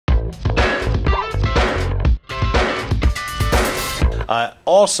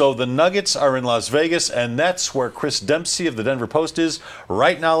Also, the Nuggets are in Las Vegas, and that's where Chris Dempsey of the Denver Post is.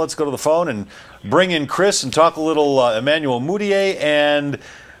 Right now, let's go to the phone and bring in Chris and talk a little Emmanuel Mudiay. And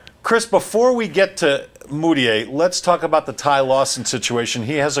Chris, before we get to Mudiay, let's talk about the Ty Lawson situation.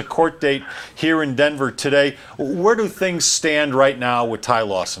 He has a court date here in Denver today. Where do things stand right now with Ty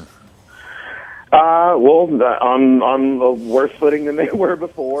Lawson? Well, on a worse footing than they were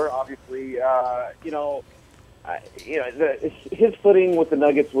before. Obviously, his footing with the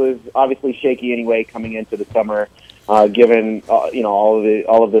Nuggets was obviously shaky anyway coming into the summer, given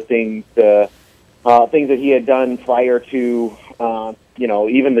all of the things that he had done prior to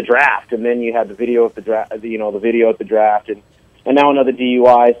even the draft, and then you had the video of the draft, the video at the draft, and now another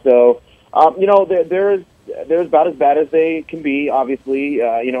DUI. So they're about as bad as they can be. Obviously,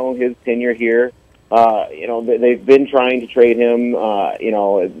 his tenure here. They've been trying to trade him,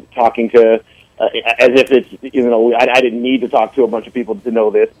 talking to, as if it's, I didn't need to talk to a bunch of people to know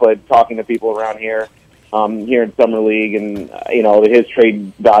this, but talking to people around here, here in Summer League, and, his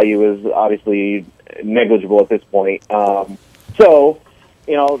trade value is obviously negligible at this point. The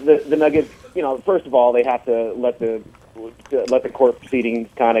Nuggets, first of all, they have to let the court proceedings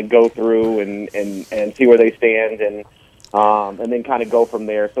kind of go through and see where they stand, and then kind of go from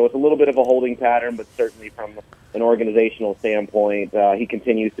there. So it's a little bit of a holding pattern, but certainly from an organizational standpoint, he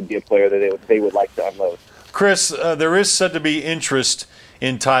continues to be a player that they would like to unload. Chris, there is said to be interest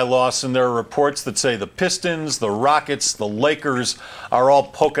in Ty Lawson. There are reports that say the Pistons, the Rockets, the Lakers are all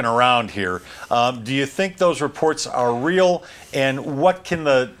poking around here. Do you think those reports are real? And what can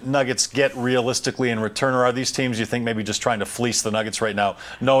the Nuggets get realistically in return? Or are these teams, you think, maybe just trying to fleece the Nuggets right now,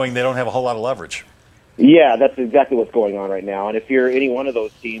 knowing they don't have a whole lot of leverage? Yeah, that's exactly what's going on right now. And if you're any one of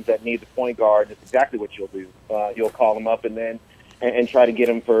those teams that needs a point guard, that's exactly what you'll do. You'll call them up and try to get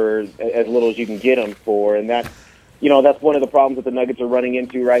them for as little as you can get them for. And that's one of the problems that the Nuggets are running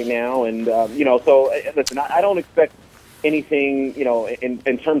into right now. And, so listen, I don't expect anything,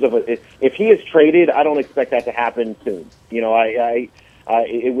 in terms of if he is traded, I don't expect that to happen soon.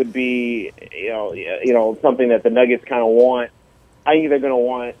 It would be, something that the Nuggets kind of want. I think they're going to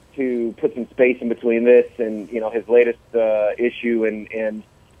want to put some space in between this and, his latest issue and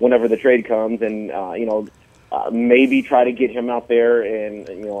whenever the trade comes, and, maybe try to get him out there and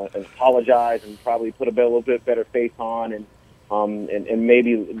apologize and probably put a little bit better face on, and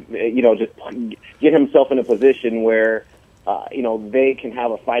maybe, just get himself in a position where, they can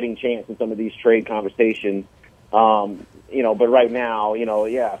have a fighting chance in some of these trade conversations. But right now,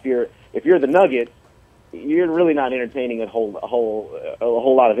 if you're the Nuggets, you're really not entertaining a whole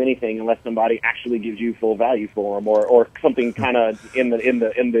lot of anything unless somebody actually gives you full value for them, or something kind of in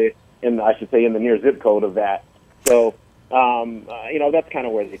the I should say in the near zip code of that. So that's kind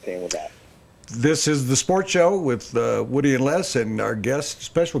of where they stand with that. This is the Sports Show with Woody and Les, and our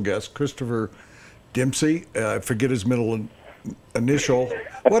special guest Christopher Dempsey. I forget his middle initial.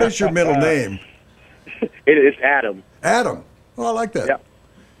 What is your middle name? It's Adam. Adam. Oh, I like that. Yeah.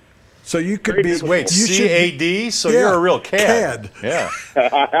 So you could be C-A-D. So yeah, you're a real cad. Yeah.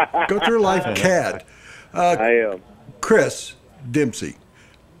 Go through life, cad. I am. Chris Dempsey.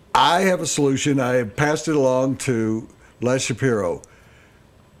 I have a solution. I have passed it along to Les Shapiro.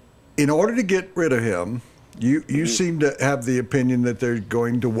 In order to get rid of him, you seem to have the opinion that they're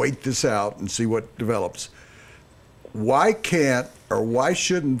going to wait this out and see what develops. Why can't or why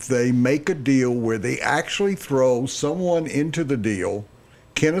shouldn't they make a deal where they actually throw someone into the deal?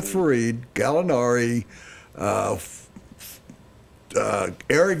 Kenneth Faried, Gallinari,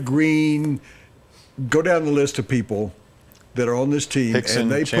 Eric Green, go down the list of people that are on this team, Hickson,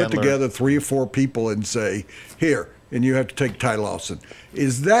 and they Chandler. put together 3 or 4 people and say, here, and you have to take Ty Lawson.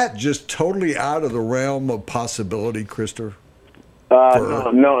 Is that just totally out of the realm of possibility, Christopher?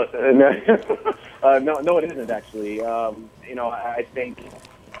 No, it isn't actually. I think,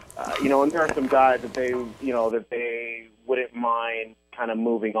 and there are some guys that they wouldn't mind kind of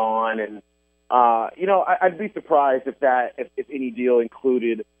moving on, and I'd be surprised if any deal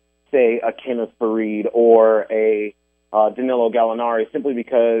included, say, a Kenneth Faried or a Danilo Gallinari, simply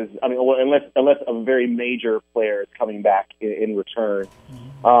because unless a very major player is coming back in return.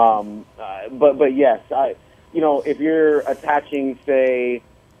 But yes, if you're attaching, say,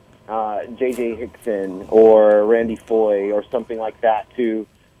 J.J. Hickson or Randy Foye or something like that to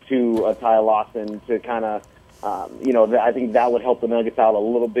Ty Lawson to kind of, I think that would help the Nuggets out a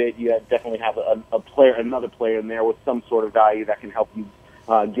little bit. You definitely have another player in there with some sort of value that can help you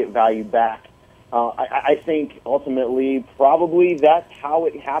get value back. I think ultimately probably that's how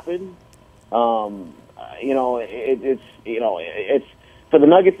it happened. It's for the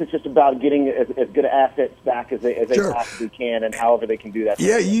Nuggets, it's just about getting as good assets back as they Sure. possibly can, and however they can do that.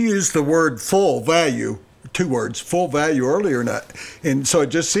 Yeah, you used the word full value, 2 words, full value earlier, and so it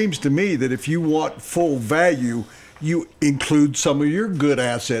just seems to me that if you want full value, you include some of your good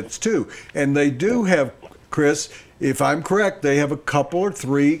assets too. And they do have, Chris, if I'm correct, they have a couple or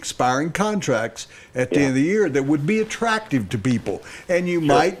 3 expiring contracts at the end of the year that would be attractive to people. And you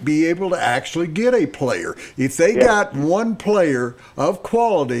might be able to actually get a player. If they got one player of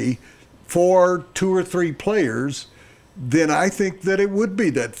quality for 2 or 3 players, then I think that it would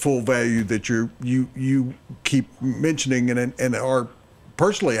be that full value that you keep mentioning and are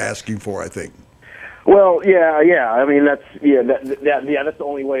personally asking for, I think. Well, yeah. I mean, that's that's the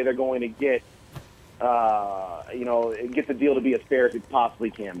only way they're going to get get the deal to be as fair as it possibly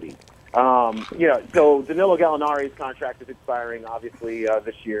can be. So Danilo Gallinari's contract is expiring, obviously,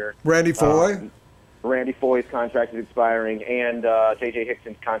 this year. Randy Foye? Randy Foye's contract is expiring, and J.J.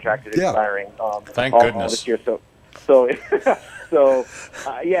 Hickson's contract is expiring. Thank all goodness. this year.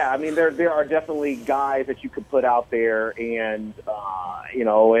 I mean, there are definitely guys that you could put out there and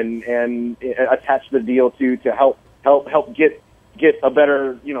attach the deal to help get a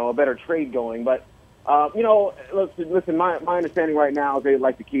better trade going. But listen, my understanding right now is they'd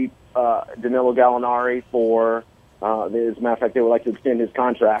like to keep Danilo Gallinari for. As a matter of fact, they would like to extend his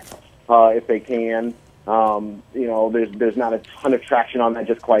contract if they can. There's not a ton of traction on that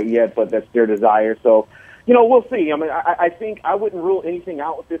just quite yet, but that's their desire. So. We'll see. I mean, I think I wouldn't rule anything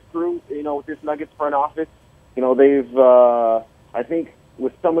out with this crew, with this Nuggets front office. They've, I think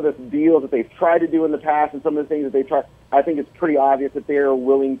with some of the deals that they've tried to do in the past and some of the things that they tried, I think it's pretty obvious that they're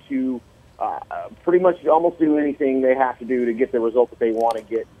willing to pretty much almost do anything they have to do to get the result that they want to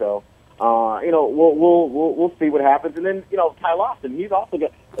get. So, we'll see what happens. And then, Ty Lawson, he's also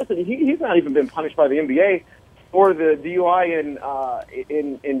got, listen, he's not even been punished by the NBA for the DUI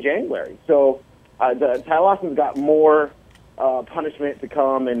in January. So, Ty Lawson's got more punishment to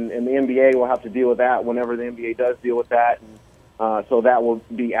come, and the NBA will have to deal with that whenever the NBA does deal with that. And, so that will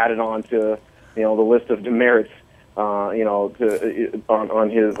be added on to the list of demerits on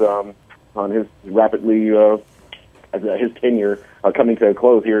his rapidly his tenure coming to a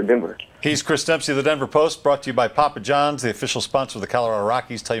close here in Denver. He's Chris Dempsey of the Denver Post, brought to you by Papa John's, the official sponsor of the Colorado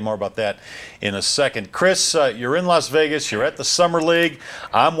Rockies. Tell you more about that in a second. Chris, you're in Las Vegas. You're at the Summer League.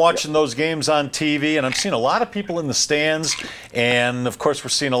 I'm watching those games on TV, and I'm seeing a lot of people in the stands. And, of course, we're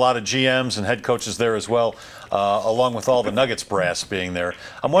seeing a lot of GMs and head coaches there as well, along with all the Nuggets brass being there.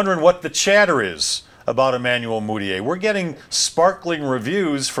 I'm wondering what the chatter is about Emmanuel Mudiay. We're getting sparkling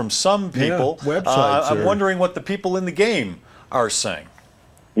reviews from some people. Websites I'm wondering what the people in the game are saying.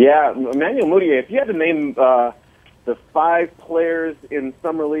 Yeah, Emmanuel Mudiay, if you had to name the 5 players in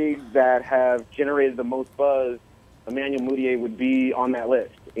Summer League that have generated the most buzz, Emmanuel Mudiay would be on that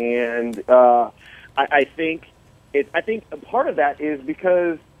list. And I think a part of that is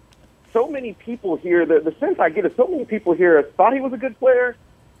because so many people here, the sense I get is so many people here thought he was a good player,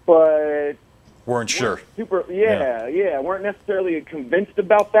 but weren't sure. Weren't necessarily convinced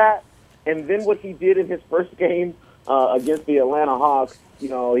about that. And then what he did in his first game against the Atlanta Hawks,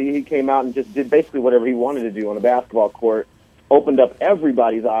 he came out and just did basically whatever he wanted to do on a basketball court, opened up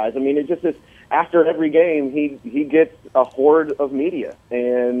everybody's eyes. I mean, it just is, after every game, he gets a horde of media,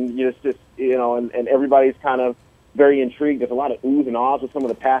 and and everybody's kind of very intrigued. There's a lot of oohs and ahs with some of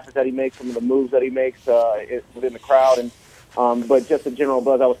the passes that he makes, some of the moves that he makes within the crowd, and but just a general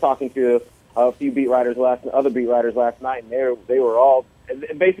buzz. I was talking to a few other beat writers last night, and they were all.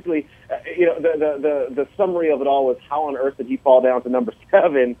 Basically, the summary of it all was how on earth did he fall down to number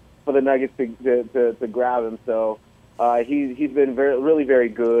 7 for the Nuggets to grab him. So he's been really very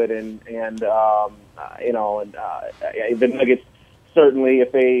good, and the Nuggets certainly,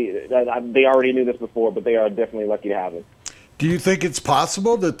 if they already knew this before, but they are definitely lucky to have him. Do you think it's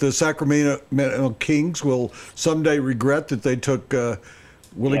possible that the Sacramento Kings will someday regret that they took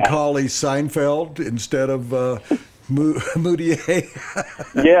Willie Cauley Seinfeld instead of Mudiay?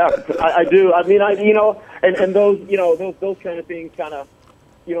 Yeah, I do. I mean, and those kind of things kind of,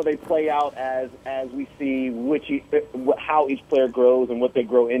 they play out as we see how each player grows and what they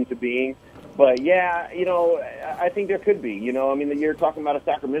grow into being. But yeah, I think there could be. I mean, you're talking about a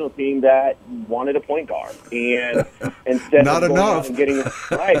Sacramento team that wanted a point guard, and instead not of going enough out and getting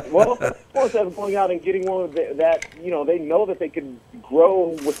instead of going out and getting one that they know that they could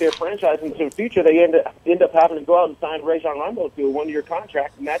grow with their franchise into the future, they end up having to go out and sign Rajon Rondo to a 1-year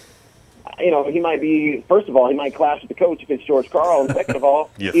contract, and that's. He might be. First of all, he might clash with the coach if it's George Karl, and second of all,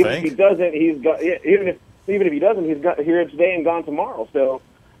 even if he doesn't, even if he doesn't, he's here today and gone tomorrow. So.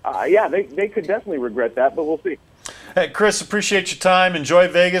 They could definitely regret that, but we'll see. Hey, Chris, appreciate your time. Enjoy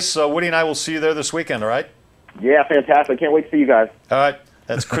Vegas. Woody and I will see you there this weekend, all right? Yeah, fantastic. Can't wait to see you guys. All right.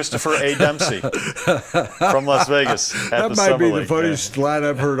 That's Christopher A. Dempsey from Las Vegas at That the might Summer be the League. funniest line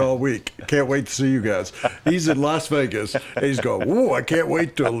I've heard all week. Can't wait to see you guys. He's in Las Vegas, and he's going, "Whoa, I can't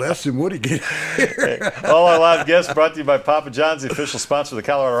wait till Les and Woody get here." All our live guests brought to you by Papa John's, the official sponsor of the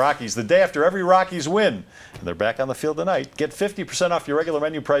Colorado Rockies. The day after every Rockies win, and they're back on the field tonight, get 50% off your regular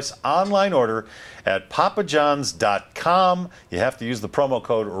menu price online order at papajohns.com. You have to use the promo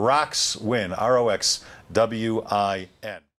code ROXWIN, ROXWIN.